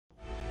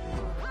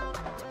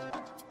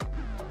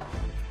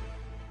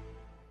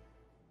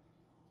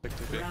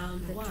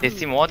They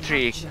see more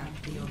trick.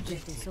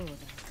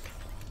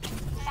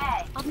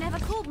 I've never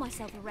called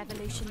myself a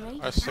revolutionary.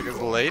 I just took it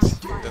late.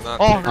 Did not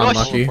Oh, take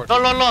unlucky.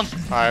 Run.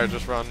 Fire,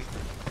 just run.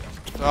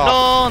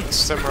 Oh,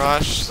 Sim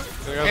Rush.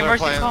 You guys are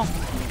playing.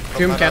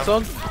 Tomb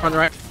cancelled. On the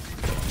right.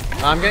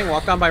 I'm getting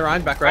walked on by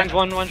Ryan. Back right.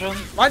 One. Ryan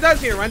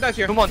dies here. Ryan dies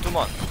here. Two more. Tomb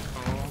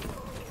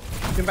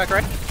back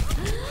right.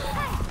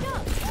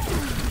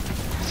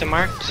 Sim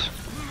marked.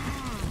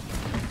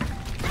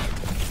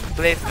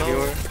 Play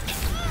slow.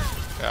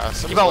 Yeah,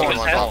 Sim Keep out one.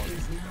 one.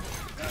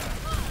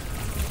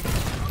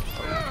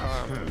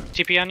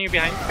 TP on you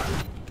behind.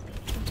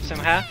 Sim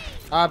half.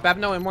 Bab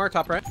no and more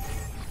top right.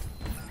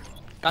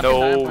 Bab No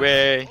behind.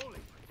 way.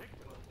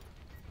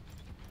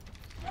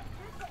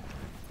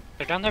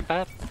 They're down there,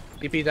 bad.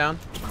 BP down.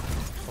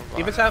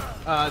 Even have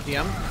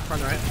DM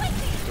front right.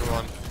 Do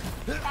one.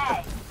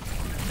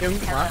 Tomb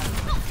left.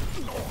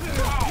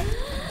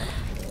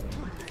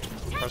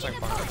 Pressing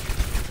fire.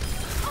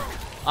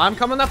 I'm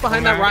coming up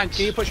behind that Ryan.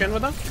 Can you push in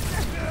with him?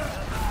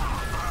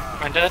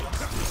 I'm dead.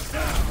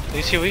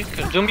 Lucy weak.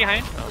 Doom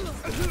behind.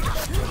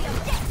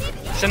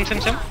 Sim.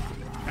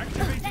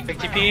 Big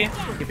TP.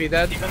 TP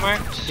dead. Diva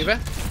marked. Diva.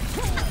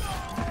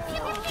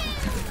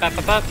 Bap.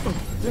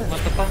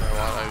 What the fuck?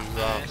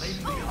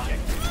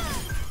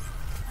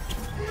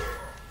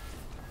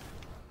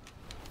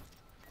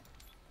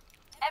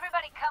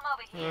 Everybody come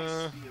over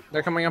here.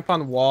 They're coming up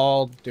on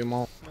wall. Doom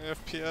ult. My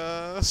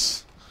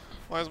FPS.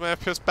 Why is my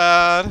FPS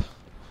bad?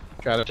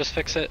 Got it. Just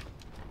fix it.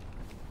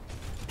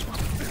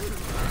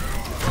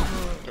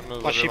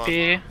 Doom Watch is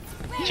TP.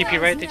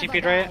 TP right, they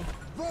TP right.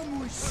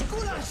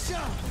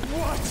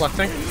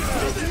 Flexing.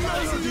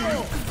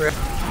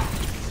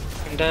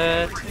 I'm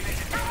dead.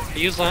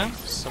 Use lamp.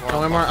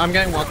 Only more. I'm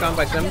getting walked on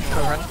by Sim. Go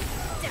ahead.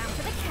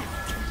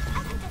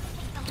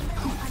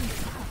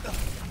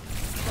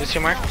 Lucy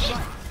marked.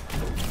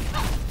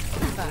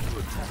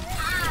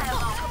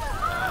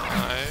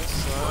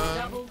 Nice.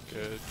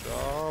 Good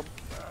job.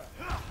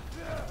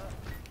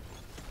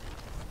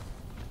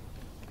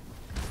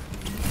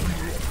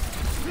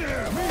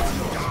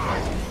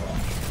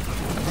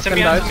 Sim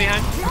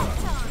behind.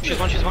 She's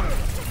one.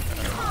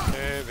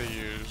 Okay, they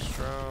use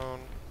drone.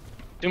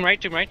 Doom right.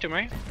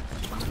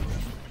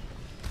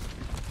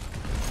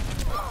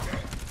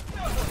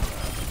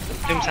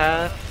 Doom's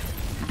half.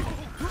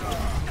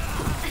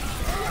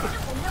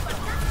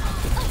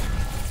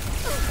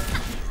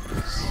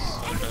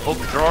 Oh,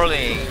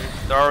 trolling.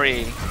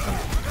 Sorry.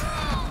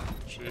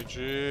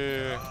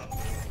 GG.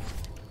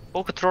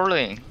 Oh,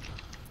 trolling.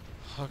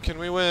 How can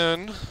we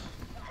win?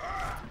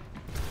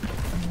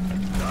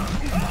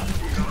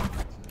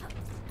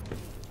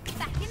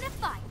 Back in the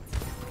fight.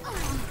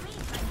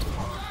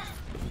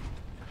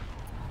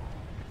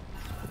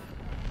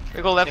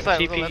 We go left side.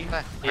 TP. I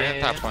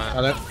hit that point.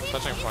 Got it.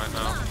 Touching point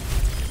now.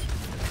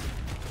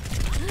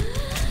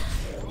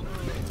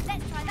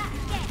 Let's try that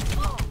again.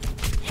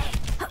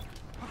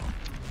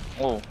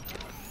 Oh.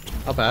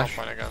 I'll bash.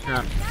 Point again.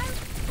 Yeah.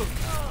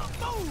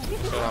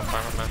 So I'm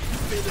fine with me.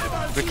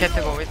 We can't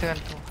go.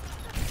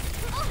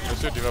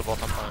 Let's do Diva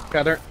both on point.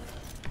 Got her.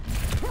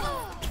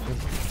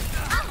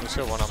 Let's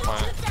do one on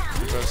point.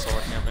 Diva's still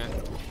looking at me.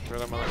 Throw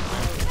them other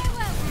point.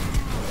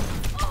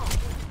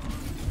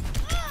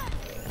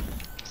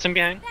 Sim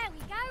behind. There we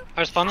go.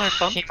 Our spawn.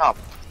 Team up.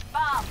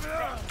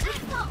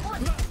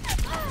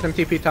 Sim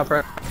TP top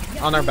right.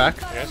 On our back.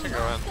 You guys can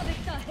go in.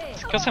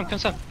 Kill Sim.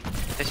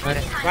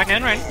 Right. Right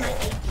in.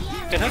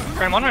 Good hit.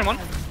 Round one.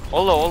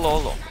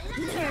 Olo.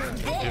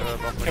 Diva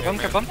both Care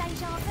looking at bomb. me.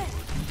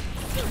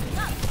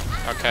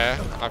 Okay,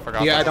 I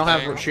forgot. Yeah, I that don't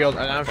have thing. shield. I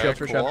don't have Okay, shield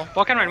for cool. shot.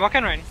 Walk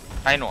in rain.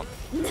 I know.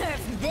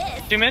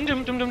 Doom in.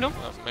 Doom. That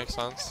makes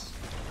sense.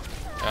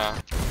 Yeah.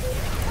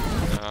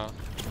 Yeah.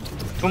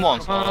 2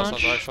 months. Oh, that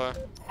sounds actually.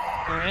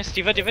 Nice.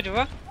 Diva.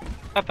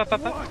 Up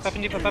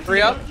in Diva.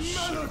 3 up.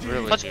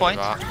 Really Touch point.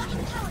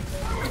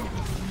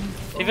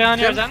 Diva on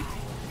your Zen.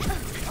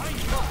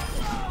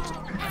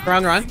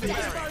 Run.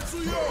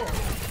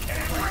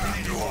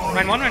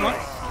 Rain one.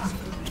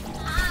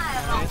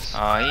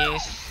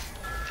 Nice.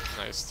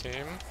 Nice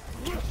team.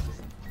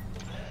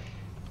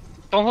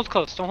 Don't hold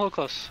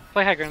close.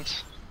 Play high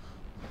grounds.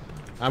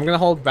 I'm gonna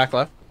hold back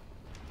left.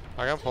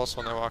 I got pulse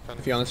when they walk in.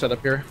 If you want to set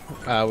up here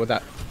with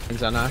that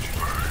Zen Ash.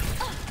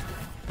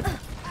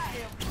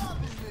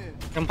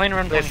 I'm playing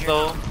around Play down here.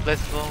 slow.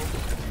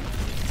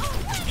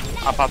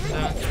 Up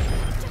soon.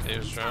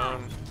 Use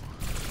drone.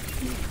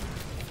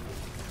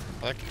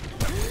 Like,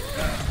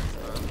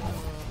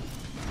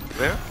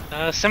 Where?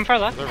 Sim far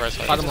left. the right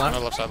side. Bottom left.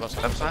 Left side. Left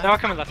They're side. all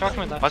coming left.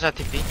 Watch out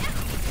TP.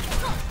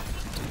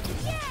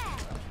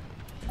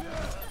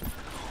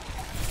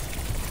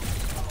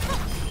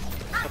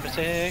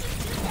 Sick.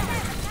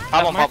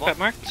 Bubble. Pep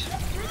marked.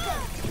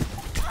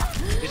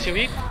 DC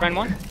weak. Round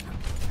one.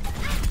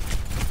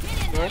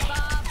 North.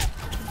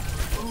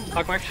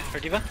 Hog marked. For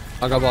Diva.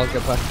 I'll go ball.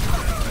 Good play.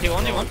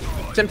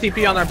 D1. Sim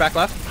TP on our back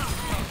left.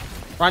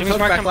 Ryan Doom's Cook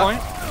marked back on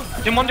left.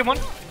 point. Doom one.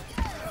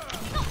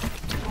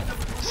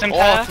 Sim Oh,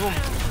 half. boom.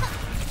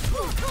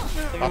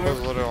 Up is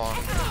a little long.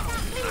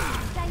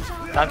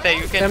 Dante,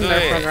 you can Tim do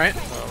there, front it. right.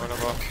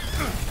 Whatever.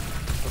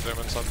 Put them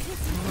in some.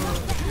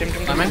 Tim.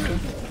 Climbing.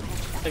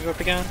 Take up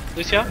again.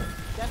 Lucia.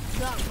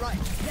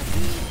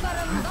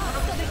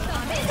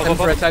 Tim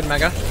right side,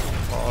 mega.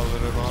 Oh, a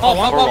little bit.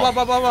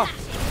 Oh.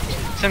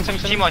 Sim.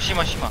 Shima.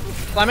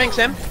 Climbing,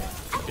 Sim.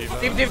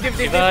 Deep.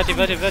 Diva.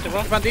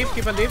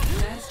 Keep on deep.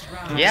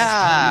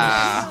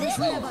 Yeah.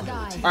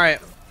 Alright.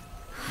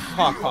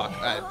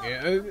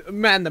 Hawk.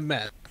 Man to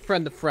man.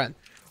 Friend to friend.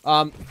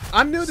 I'm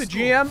new to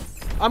GM.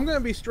 I'm gonna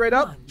be straight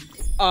up.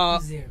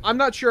 I'm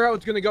not sure how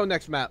it's gonna go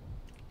next map.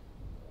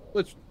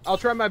 I'll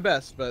try my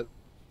best, but.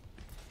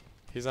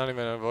 He's not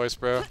even a voice,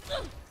 bro.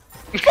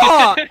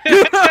 Fuck!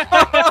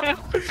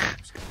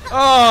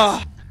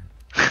 Oh!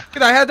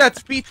 Dude, I had that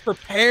speech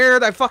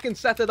prepared. I fucking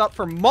set it up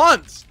for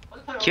months.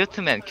 Cute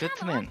man.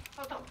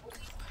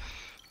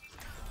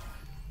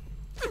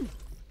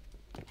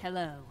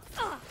 Hello.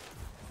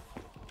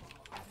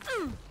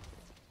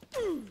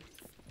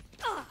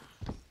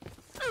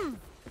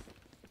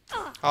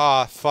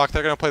 Ah, fuck.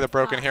 They're gonna play the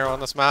broken hero on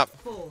this map.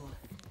 4,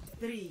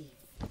 3,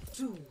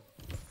 2,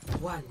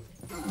 1.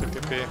 Take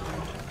TP.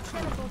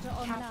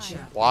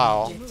 Capture.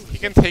 Wow. He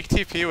can take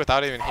TP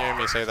without even hearing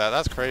me say that.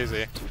 That's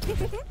crazy.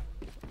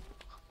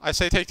 I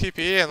say take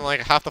TP and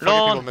like half the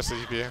fucking people miss the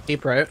TP.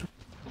 Deep right.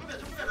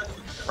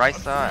 Right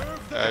side.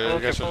 Yeah, you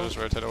guys should just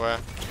rotate away.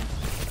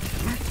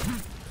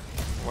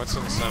 What's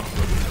in Sim?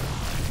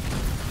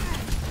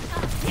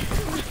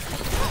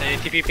 Hey,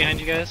 TP behind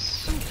you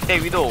guys. Hey,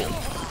 Widow.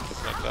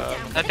 Not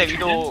dead. Dante,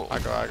 Widow. I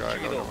go,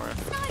 don't worry.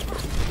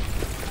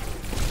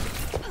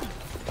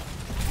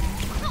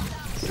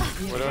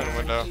 Widow in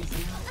window.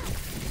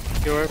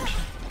 You're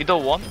Widow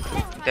 1.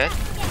 Dead.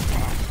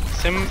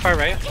 Sim far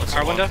right.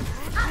 Our window.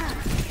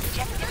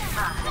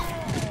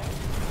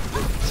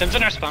 Sim's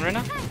in our spawn right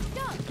now.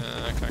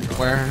 I can't go.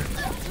 Where?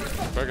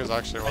 Berg is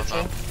actually one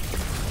now.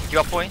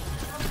 Diva point.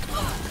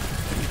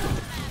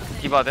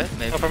 Diva dead,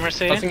 maybe. Upper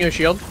Mercy. Tossing you a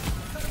shield.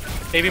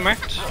 Baby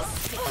marked.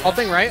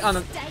 Ulting right on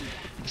the.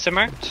 Sim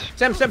marked.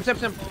 Sim.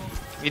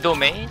 Widow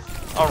main.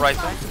 Oh, right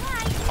side.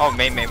 Oh,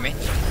 main. Main.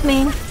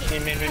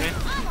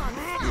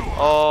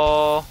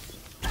 Oh.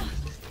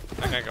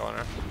 I can't go on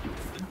her.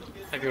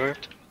 Have you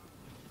worked?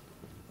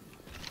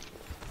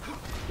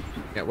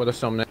 Yeah, with a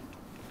summon.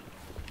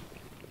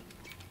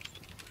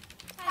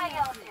 How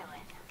y'all doing?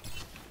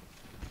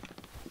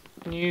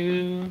 Can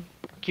you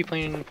keep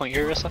playing point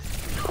here, Rissa?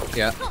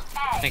 Yeah.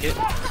 Thank you.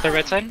 The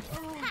right side.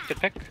 Good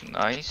pick.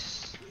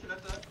 Nice.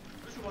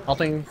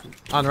 Ulting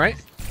on right.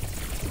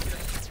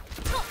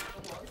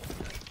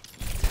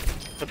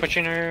 They're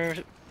pushing her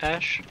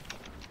Ash.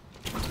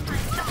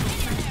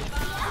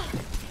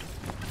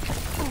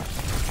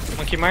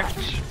 Monkey marked.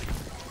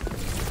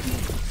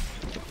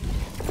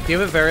 You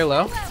have it very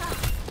low.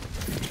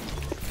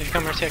 If you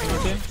come Mercy, I can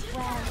help you.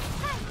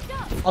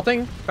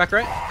 Ulting back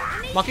right.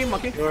 Monkey.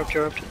 You're up.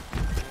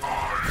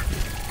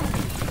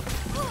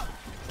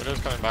 Widow's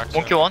coming back.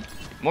 Monkey 1.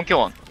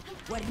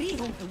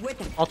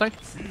 Ulting.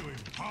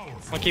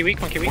 Monkey weak.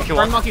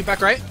 Burn monkey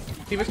back right.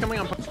 Diva's coming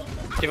on.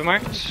 Diva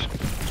marked.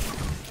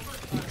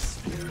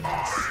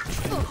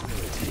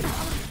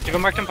 Diva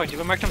marked on point.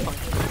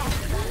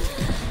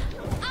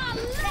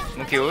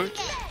 Monkey ult.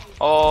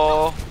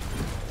 Oh.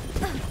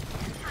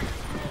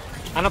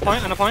 On a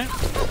point.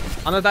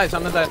 On the dice.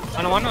 On a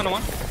one.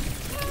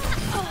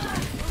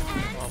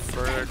 Oh,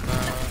 Berg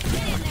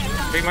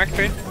now. Big mark,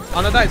 3.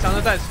 On the dice.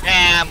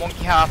 Yeah,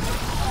 monkey half.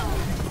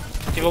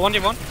 Diva 1.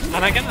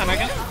 And again.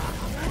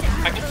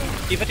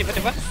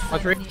 Diva.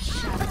 Watch three.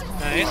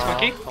 Nice,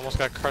 monkey. Almost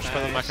got crushed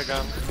by the mech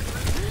again.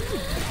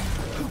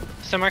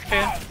 Sim mark for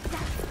you.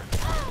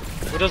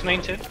 Widow's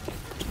main too.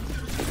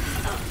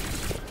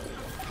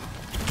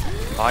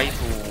 Nice.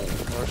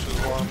 Rush is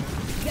one.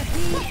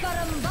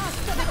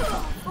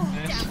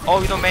 Nice. Oh,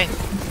 Widow main.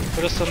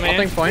 Widow's still main.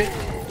 Ulting point.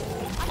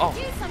 Oh,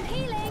 Do some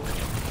healing.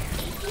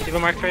 Diva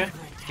mark for you.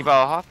 Diva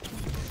half.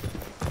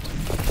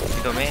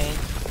 Widow main.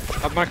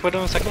 I'll mark Widow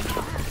in a second.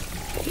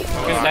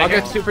 I'll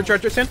get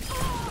supercharger soon.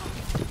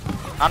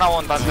 Ana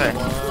 1, Dante.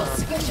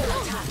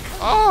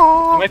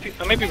 Oh! I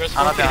might be risk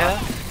Ana one for you. 대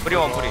Free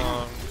 1, free.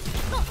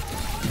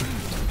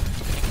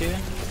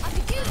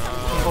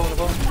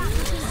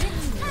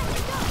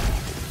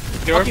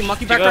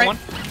 Monkey back right.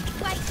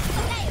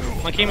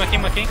 Monkey.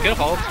 Good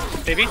hold,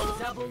 baby.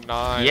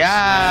 Nice.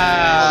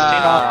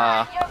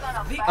 Yeah.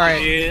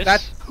 Alright,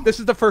 Yes. this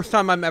is the first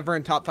time I'm ever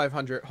in top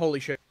 500. Holy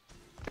shit.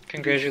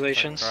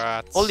 Congratulations.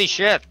 Congrats. Holy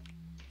shit.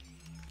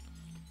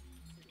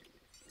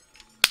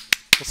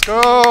 Let's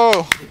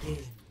go!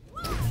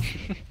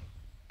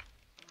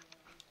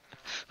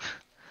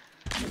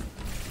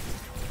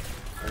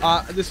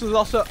 This was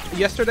also,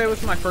 yesterday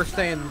was my first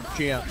day in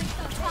GM,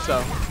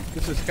 so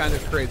this is kind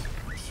of crazy.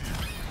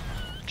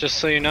 Just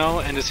so you know,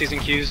 end of season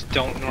queues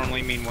don't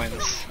normally mean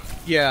wins.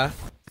 Yeah,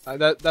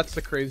 that's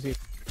the crazy,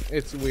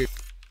 it's weird.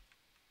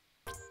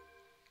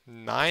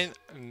 Nine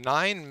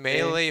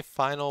melee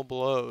final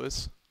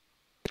blows.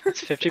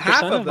 It's 50%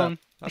 Half of them.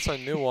 That's a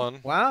new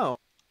one. Wow.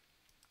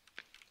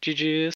 GG's.